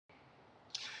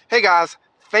Hey guys,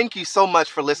 thank you so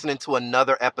much for listening to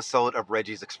another episode of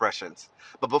Reggie's Expressions.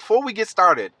 But before we get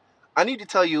started, I need to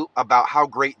tell you about how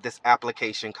great this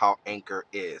application called Anchor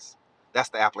is. That's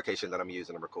the application that I'm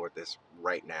using to record this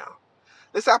right now.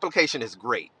 This application is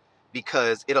great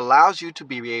because it allows you to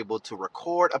be able to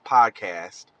record a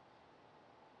podcast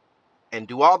and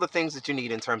do all the things that you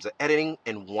need in terms of editing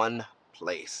in one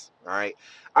place. All right.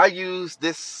 I used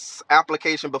this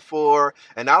application before,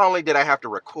 and not only did I have to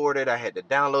record it, I had to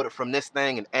download it from this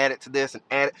thing and add it to this and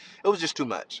add it. It was just too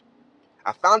much.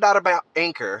 I found out about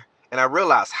Anchor and I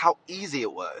realized how easy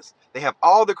it was. They have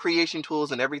all the creation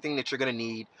tools and everything that you're going to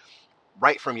need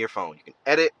right from your phone. You can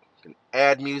edit, you can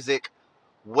add music,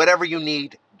 whatever you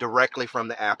need directly from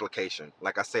the application.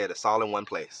 Like I said, it's all in one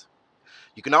place.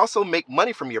 You can also make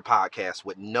money from your podcast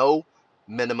with no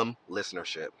minimum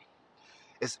listenership.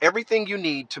 It's everything you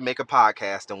need to make a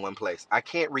podcast in one place. I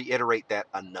can't reiterate that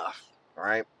enough. All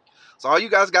right. So all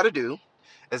you guys got to do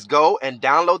is go and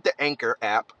download the Anchor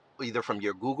app, either from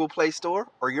your Google Play Store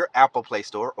or your Apple Play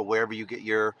Store or wherever you get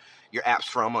your apps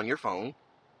from on your phone.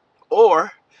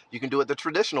 Or you can do it the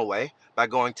traditional way by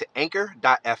going to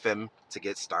anchor.fm to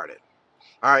get started.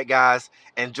 All right, guys,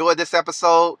 enjoy this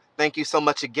episode. Thank you so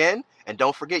much again. And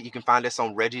don't forget, you can find us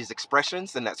on Reggie's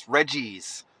Expressions, and that's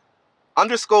Reggie's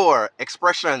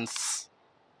 _expressions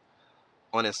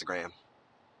on Instagram.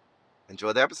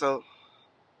 Enjoy the episode.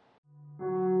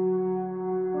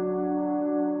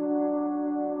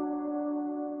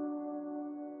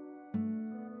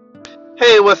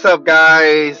 Hey, what's up,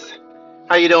 guys?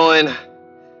 How you doing?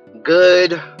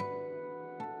 Good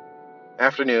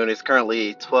afternoon. It's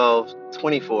currently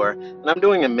 12:24, and I'm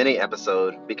doing a mini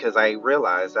episode because I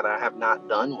realized that I have not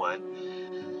done one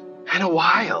in a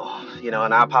while,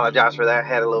 and I apologize for that. I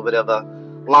had a little bit of a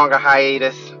longer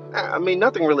hiatus. I mean,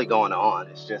 nothing really going on.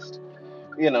 It's just,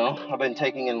 I've been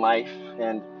taking in life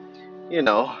and, you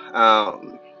know,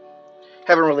 um,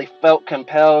 haven't really felt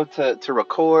compelled to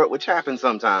record, which happens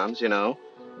sometimes.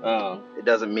 It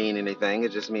doesn't mean anything.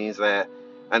 It just means that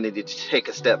I need to take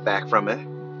a step back from it.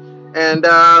 And,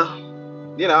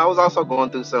 I was also going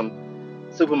through some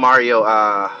Super Mario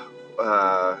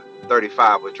uh,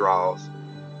 35 withdrawals.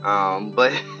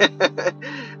 But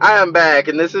I am back,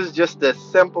 and this is just a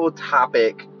simple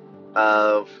topic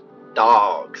of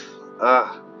dogs.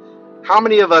 How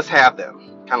many of us have them?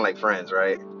 Kind of like friends,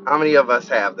 right? How many of us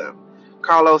have them?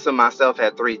 Carlos and myself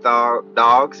had three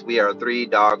dogs. We are a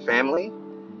 3-dog family,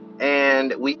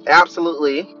 and we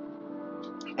absolutely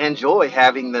enjoy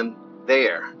having them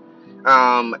there.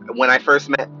 When I first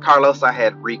met Carlos, I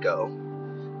had Rico.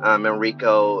 And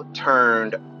Rico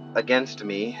turned against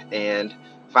me and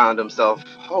found himself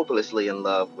hopelessly in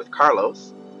love with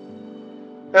Carlos.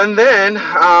 And then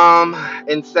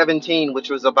in 17, which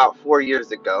was about 4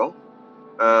 years ago,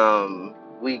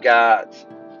 we got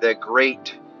the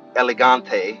great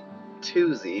Elegante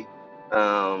Tuesday,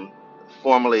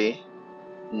 formerly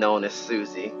known as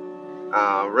Susie.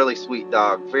 Really sweet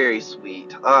dog, very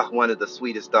sweet. One of the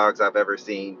sweetest dogs I've ever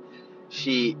seen.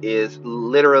 She is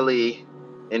literally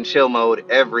in chill mode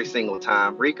every single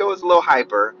time. Rico is a little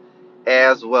hyper,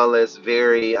 as well as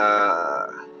very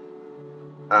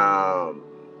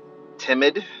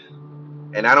timid.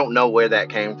 And I don't know where that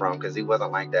came from because he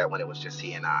wasn't like that when it was just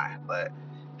he and I. But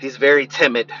he's very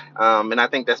timid, and I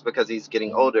think that's because he's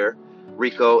getting older.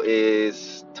 Rico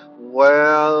is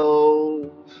 12.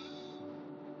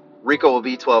 Rico will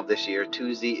be 12 this year.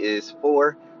 Tuesday is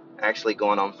 4, actually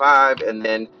going on 5. And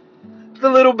then the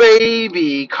little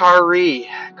baby, Kari.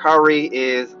 Kari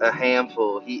is a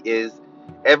handful. He is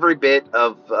every bit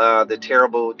of the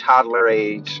terrible toddler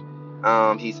age.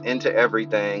 He's into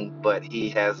everything, but he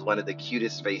has one of the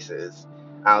cutest faces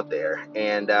out there.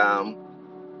 And,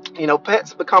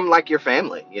 pets become like your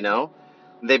family.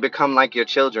 They become like your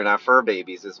children. Our fur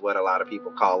babies is what a lot of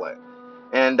people call it.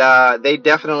 And they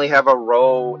definitely have a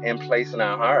role and place in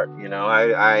our heart.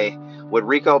 With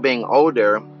Rico being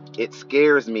older, it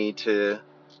scares me to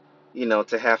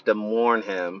have to mourn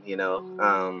him.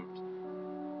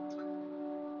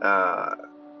 Uh,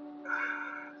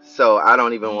 so I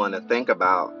don't even want to think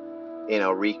about,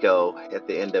 Rico at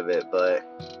the end of it, but,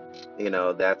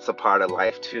 that's a part of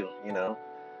life too.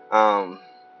 Um,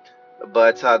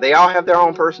 but they all have their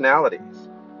own personalities.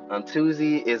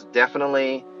 Tuesday is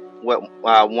definitely what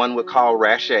one would call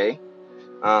rache.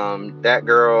 That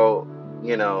girl,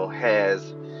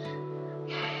 has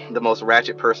the most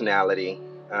ratchet personality.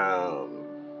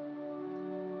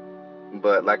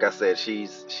 But like I said,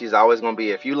 she's always gonna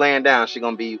be. If you laying down, she's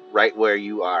gonna be right where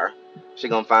you are. She's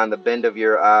gonna find the bend of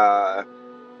your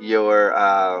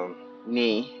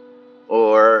knee,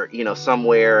 or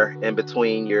somewhere in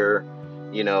between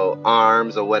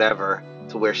arms or whatever,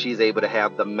 to where she's able to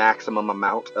have the maximum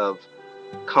amount of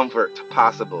comfort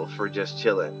possible for just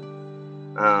chilling.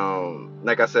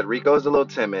 Like I said, Rico's a little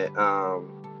timid.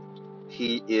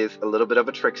 He is a little bit of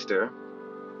a trickster.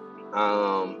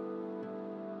 Um,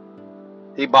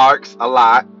 he barks a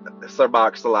lot. Sir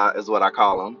barks a lot is what I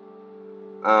call him.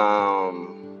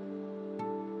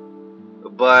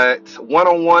 But one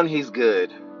on one, he's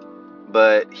good.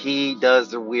 But he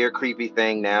does the weird, creepy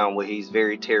thing now where he's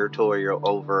very territorial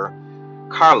over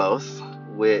Carlos,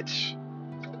 which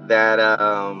that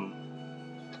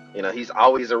he's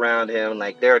always around him.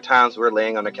 Like there are times we're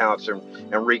laying on the couch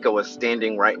and Rico is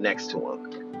standing right next to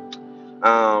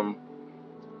him.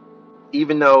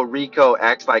 Even though Rico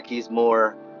acts like he's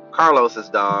more Carlos's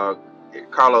dog,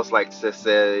 Carlos likes to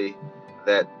say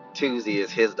that Tuesday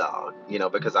is his dog,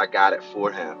 because I got it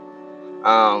for him.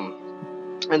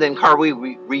 And then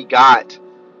we got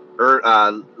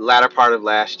latter part of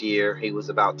last year. He was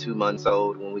about 2 months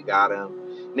old when we got him.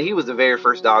 And he was the very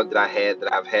first dog that I had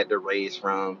that I've had to raise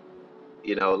from,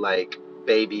 like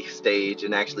baby stage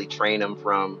and actually train him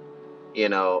from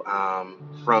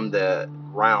the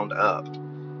ground up.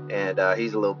 And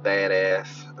he's a little badass.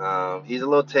 He's a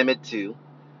little timid too.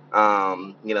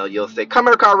 You'll say, "Come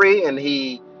here, Kari," and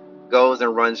he goes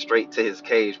and runs straight to his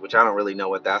cage, which I don't really know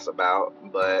what that's about,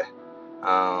 but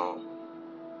um,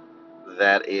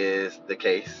 that is the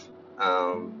case.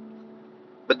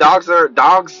 But dogs,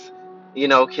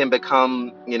 can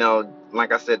become,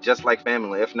 like I said, just like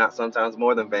family, if not sometimes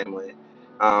more than family,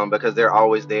 because they're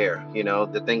always there.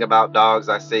 The thing about dogs,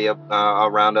 I say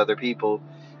around other people,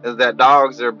 is that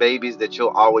dogs are babies that you'll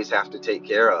always have to take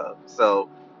care of. So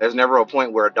there's never a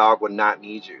point where a dog would not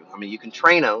need you. I mean, you can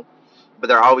train them, but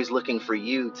they're always looking for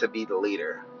you to be the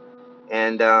leader.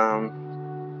 And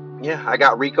yeah, I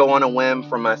got Rico on a whim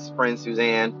from my friend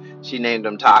Suzanne. She named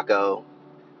him Taco.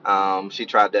 She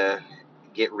tried to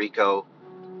get Rico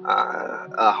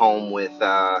a home with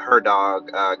her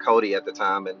dog Cody at the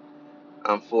time, and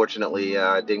unfortunately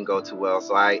it didn't go too well.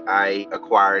 So I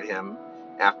acquired him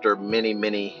after many,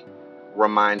 many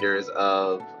reminders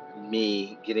of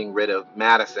me getting rid of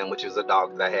Madison, which was a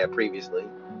dog that I had previously.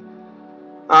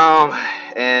 Um,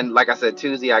 and like I said,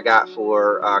 Tuesday I got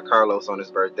for Carlos on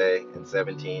his birthday in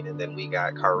 17, and then we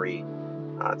got Kari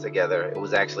together. It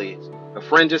was actually a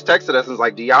friend just texted us and was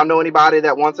like, "Do y'all know anybody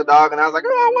that wants a dog?" And I was like, "Oh,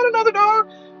 I want another dog."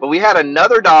 But we had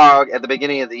another dog at the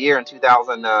beginning of the year in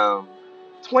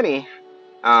 2020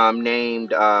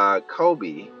 named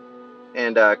Kobe.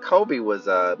 And Kobe was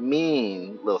a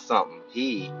mean little something.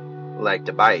 He liked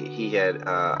to bite. He had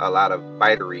a lot of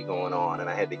bitery going on, and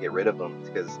I had to get rid of him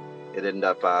because it ended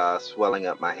up swelling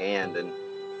up my hand, and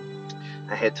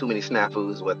I had too many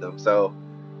snafus with him. So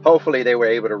hopefully they were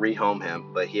able to rehome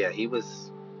him. But yeah, he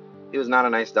was not a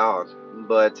nice dog.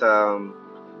 But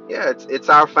yeah, it's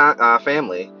our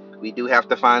family. We do have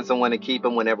to find someone to keep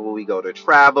him whenever we go to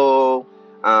travel.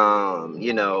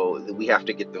 We have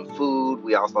to get them food.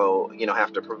 We also,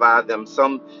 have to provide them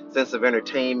some sense of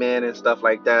entertainment and stuff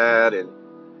like that. And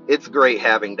it's great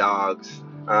having dogs.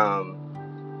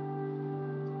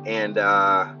 And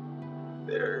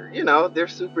they're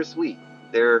super sweet.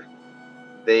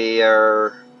 They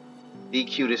are the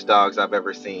cutest dogs I've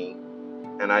ever seen.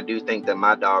 And I do think that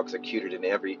my dogs are cuter than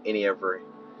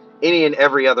any and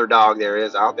every other dog there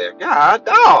is out there. God,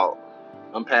 dog!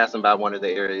 I'm passing by one of the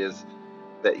areas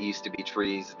that used to be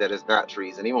trees that is not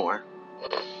trees anymore.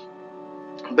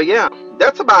 But yeah,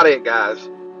 that's about it, guys.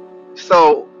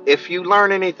 So if you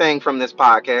learn anything from this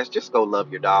podcast, just go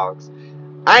love your dogs.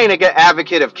 I ain't a good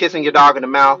advocate of kissing your dog in the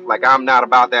mouth. Like, I'm not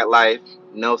about that life.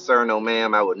 No, sir, no,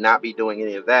 ma'am. I would not be doing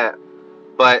any of that.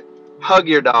 But hug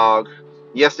your dog.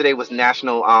 Yesterday was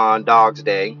National Dogs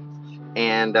Day.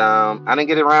 And I didn't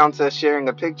get around to sharing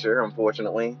a picture,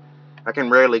 unfortunately. I can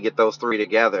rarely get those three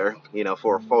together,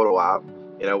 for a photo op,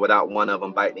 without one of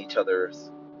them biting each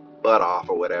other's butt off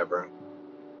or whatever.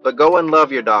 But go and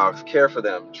love your dogs, care for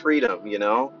them, treat them,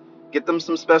 get them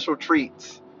some special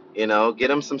treats, get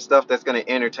them some stuff that's going to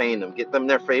entertain them, get them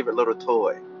their favorite little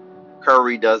toy.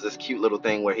 Curry does this cute little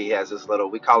thing where he has this little,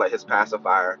 we call it his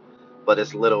pacifier, but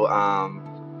it's little,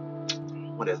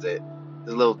 what is it?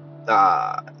 This little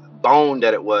bone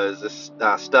that it was, this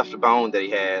stuffed bone that he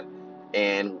had.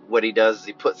 And what he does is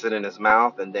he puts it in his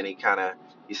mouth, and then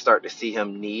you start to see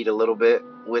him knead a little bit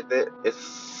with it. It's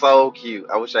so cute.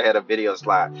 I wish I had a video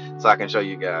slide so I can show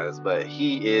you guys, but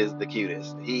he is the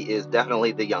cutest. He is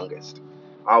definitely the youngest.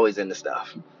 Always into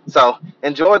stuff. So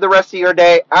enjoy the rest of your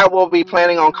day. I will be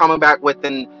planning on coming back with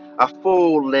a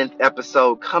full length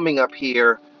episode coming up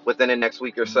here within the next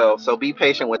week or so. So be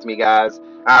patient with me, guys.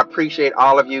 I appreciate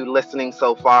all of you listening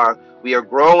so far. We are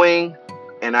growing,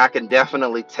 and I can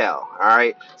definitely tell. All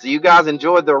right. So you guys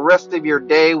enjoy the rest of your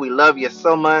day. We love you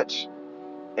so much.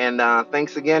 And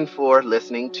thanks again for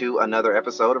listening to another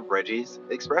episode of Reggie's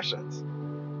Expressions.